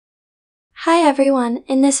Hi everyone,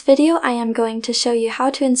 in this video I am going to show you how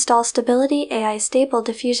to install Stability AI Stable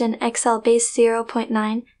Diffusion XL Base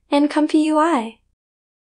 0.9 and ComfyUi.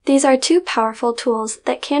 These are two powerful tools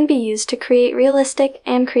that can be used to create realistic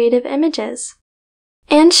and creative images,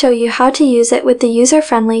 and show you how to use it with the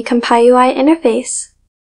user-friendly ComfyUi interface.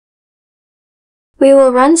 We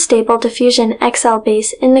will run Stable Diffusion XL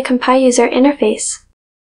Base in the ComfyUser interface.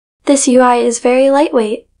 This UI is very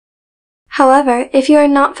lightweight. However, if you are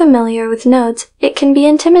not familiar with nodes, it can be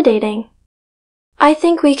intimidating. I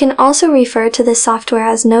think we can also refer to this software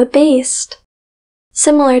as node-based,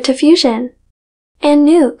 similar to Fusion and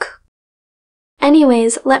Nuke.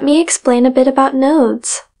 Anyways, let me explain a bit about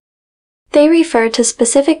nodes. They refer to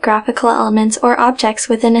specific graphical elements or objects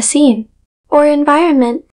within a scene or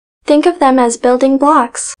environment. Think of them as building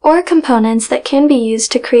blocks or components that can be used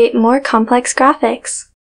to create more complex graphics.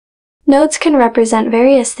 Nodes can represent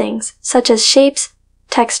various things, such as shapes,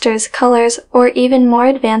 textures, colors, or even more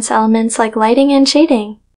advanced elements like lighting and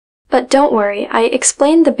shading. But don't worry, I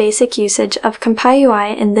explained the basic usage of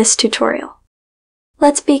ComfyUi in this tutorial.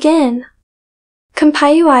 Let's begin.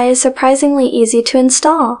 ComfyUi is surprisingly easy to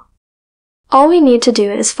install. All we need to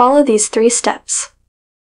do is follow these 3 steps.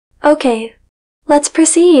 Okay, let's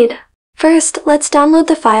proceed. First, let's download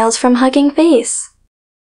the files from Hugging Face.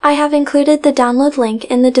 I have included the download link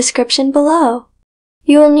in the description below.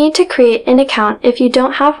 You will need to create an account if you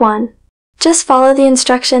don't have one. Just follow the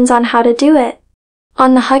instructions on how to do it.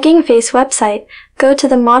 On the Hugging Face website, go to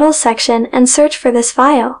the Models section and search for this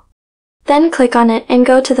file. Then click on it and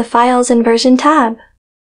go to the Files and Version tab.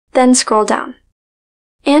 Then scroll down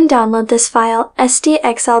and download this file,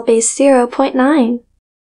 SDXL Base 0.9.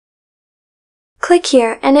 Click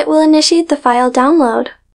here and it will initiate the file download.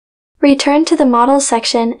 Return to the Models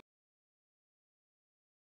section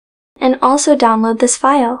and also download this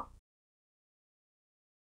file.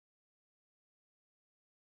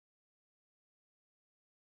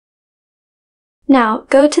 Now,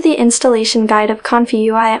 go to the installation guide of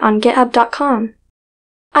ComfyUi on github.com.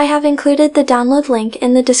 I have included the download link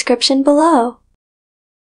in the description below.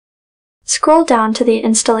 Scroll down to the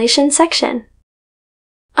installation section.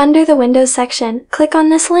 Under the Windows section, click on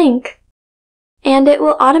this link, and it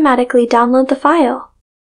will automatically download the file.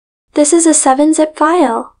 This is a 7-zip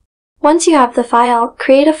file. Once you have the file,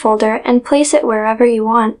 create a folder and place it wherever you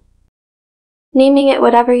want, naming it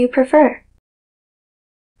whatever you prefer.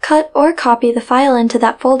 Cut or copy the file into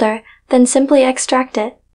that folder, then simply extract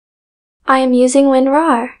it. I am using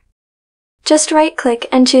WinRAR. Just right-click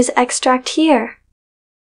and choose Extract here.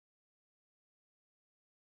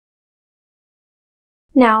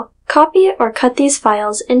 Now, copy or cut these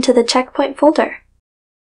files into the checkpoint folder.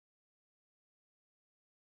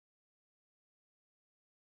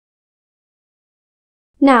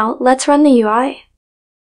 Now, let's run the UI.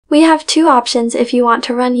 We have 2 options. If you want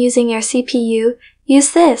to run using your CPU,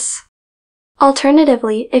 use this.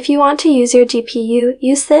 Alternatively, if you want to use your GPU,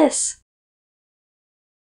 use this.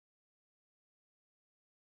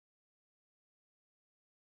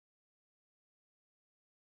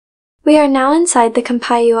 We are now inside the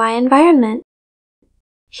ComfyUi environment.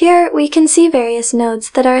 Here, we can see various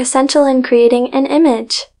nodes that are essential in creating an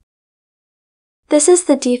image. This is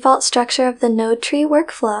the default structure of the node tree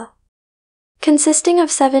workflow, consisting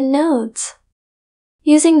of 7 nodes.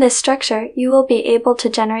 Using this structure, you will be able to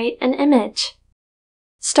generate an image.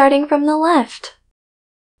 Starting from the left,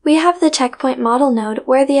 we have the checkpoint model node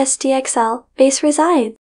where the SDXL base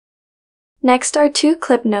resides. Next are 2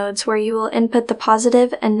 clip nodes where you will input the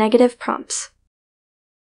positive and negative prompts.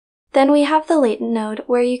 Then we have the latent node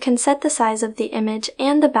where you can set the size of the image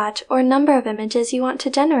and the batch or number of images you want to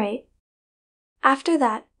generate. After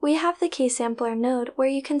that, we have the ksampler node where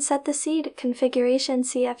you can set the seed configuration,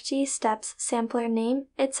 CFG steps, sampler name,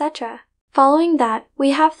 etc. Following that, we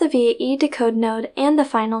have the VAE decode node and the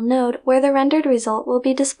final node where the rendered result will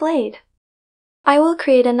be displayed. I will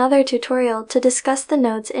create another tutorial to discuss the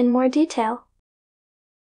nodes in more detail.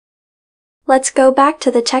 Let's go back to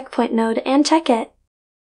the checkpoint node and check it.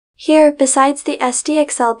 Here, besides the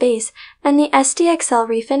SDXL base and the SDXL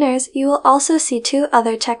refiners, you will also see 2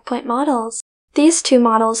 other checkpoint models. These 2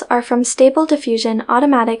 models are from Stable Diffusion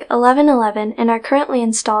Automatic 1111 and are currently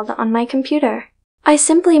installed on my computer. I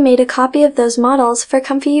simply made a copy of those models for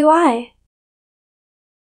ComfyUi.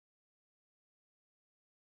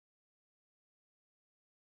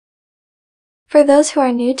 For those who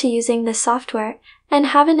are new to using this software and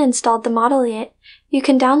haven't installed the model yet, you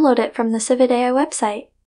can download it from the CivicAI website.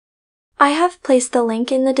 I have placed the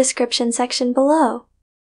link in the description section below.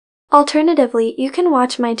 Alternatively, you can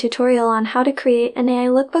watch my tutorial on how to create an AI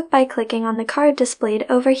lookbook by clicking on the card displayed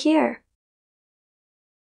over here.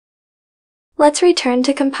 Let's return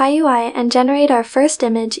to ComfyUi and generate our first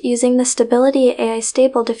image using the Stability AI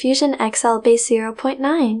Stable Diffusion XL Base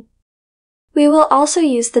 0.9. We will also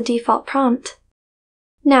use the default prompt.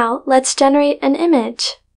 Now, let's generate an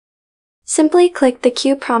image. Simply click the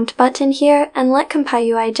Q prompt button here and let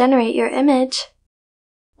ComfyUi generate your image.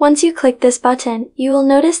 Once you click this button, you will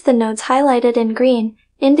notice the nodes highlighted in green,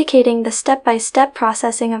 indicating the step-by-step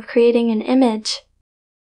processing of creating an image.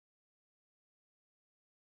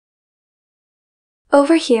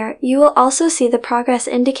 Over here, you will also see the progress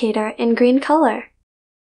indicator in green color.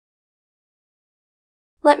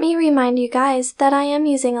 Let me remind you guys that I am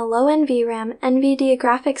using a low NVRAM NVIDIA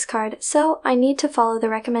graphics card, so I need to follow the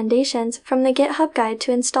recommendations from the GitHub guide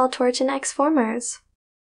to install Torch and Xformers.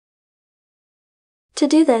 To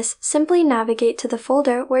do this, simply navigate to the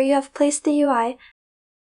folder where you have placed the UI,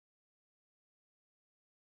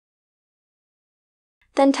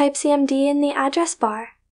 then type cmd in the address bar.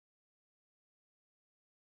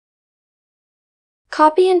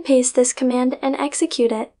 Copy and paste this command and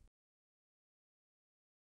execute it.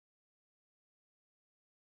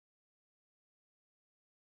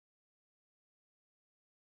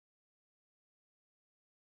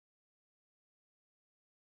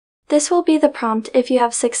 This will be the prompt if you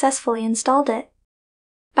have successfully installed it.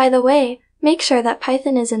 By the way, make sure that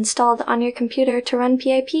Python is installed on your computer to run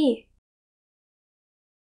pip.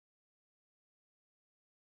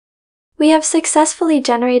 We have successfully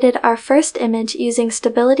generated our first image using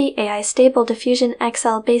Stability AI Stable Diffusion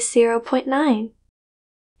XL Base 0.9.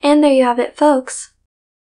 And there you have it, folks.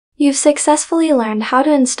 You've successfully learned how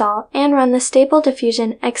to install and run the Stable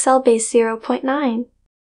Diffusion XL Base 0.9.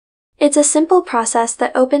 It's a simple process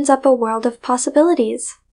that opens up a world of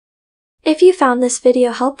possibilities. If you found this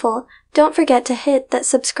video helpful, don't forget to hit that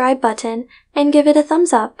subscribe button and give it a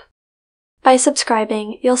thumbs up. By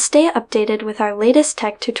subscribing, you'll stay updated with our latest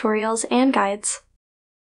tech tutorials and guides.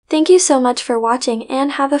 Thank you so much for watching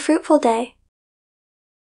and have a fruitful day.